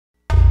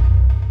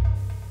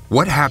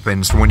What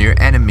happens when your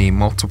enemy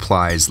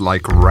multiplies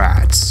like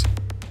rats?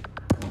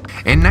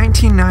 In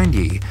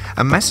 1990,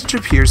 a message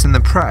appears in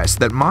the press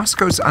that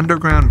Moscow's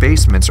underground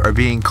basements are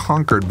being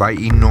conquered by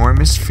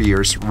enormous,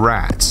 fierce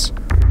rats.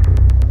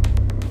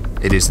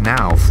 It is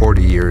now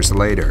 40 years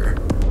later.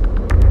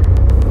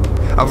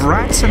 Of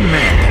Rats and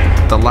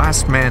Men, The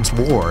Last Man's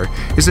War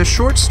is a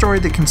short story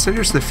that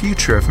considers the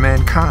future of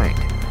mankind.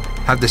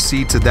 Have the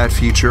seeds of that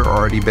future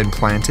already been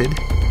planted?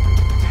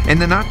 In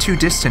the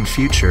not-too-distant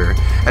future,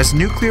 as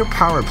nuclear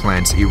power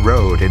plants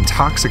erode and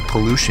toxic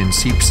pollution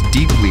seeps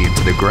deeply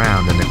into the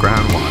ground and the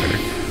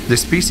groundwater, the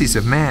species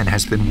of man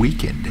has been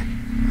weakened.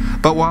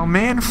 But while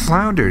man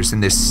flounders in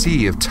this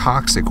sea of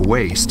toxic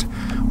waste,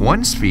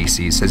 one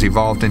species has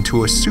evolved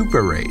into a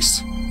super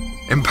race.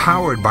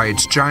 Empowered by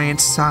its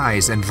giant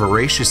size and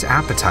voracious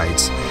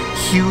appetites,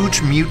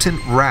 huge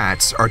mutant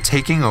rats are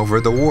taking over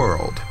the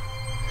world.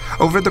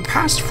 Over the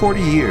past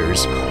 40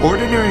 years,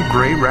 ordinary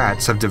gray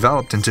rats have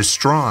developed into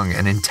strong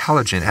and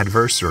intelligent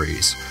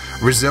adversaries,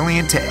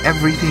 resilient to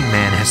everything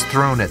man has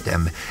thrown at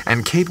them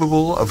and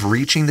capable of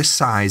reaching the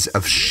size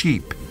of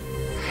sheep.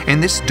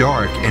 In this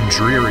dark and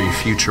dreary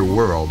future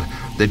world,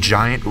 the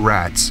giant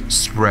rats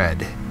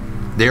spread.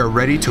 They are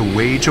ready to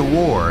wage a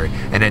war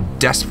and a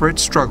desperate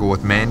struggle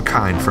with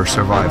mankind for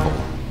survival.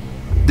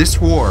 This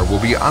war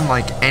will be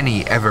unlike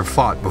any ever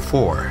fought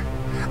before.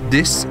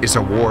 This is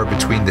a war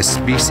between the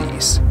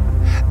species.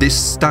 This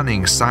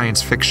stunning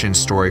science fiction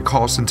story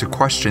calls into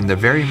question the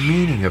very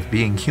meaning of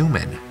being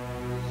human.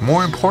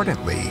 More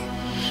importantly,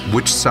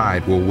 which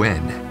side will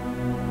win?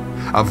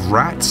 Of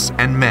Rats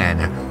and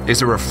Men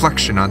is a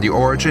reflection on the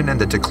origin and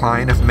the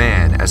decline of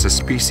man as a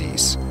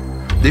species.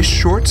 This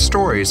short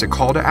story is a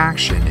call to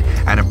action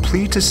and a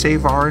plea to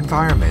save our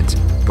environment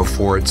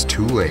before it's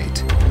too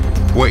late.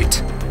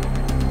 Wait,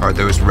 are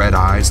those red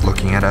eyes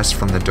looking at us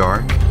from the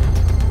dark?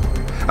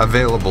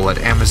 Available at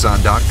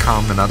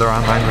Amazon.com and other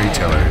online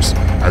retailers,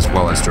 as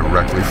well as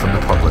directly from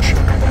the publisher.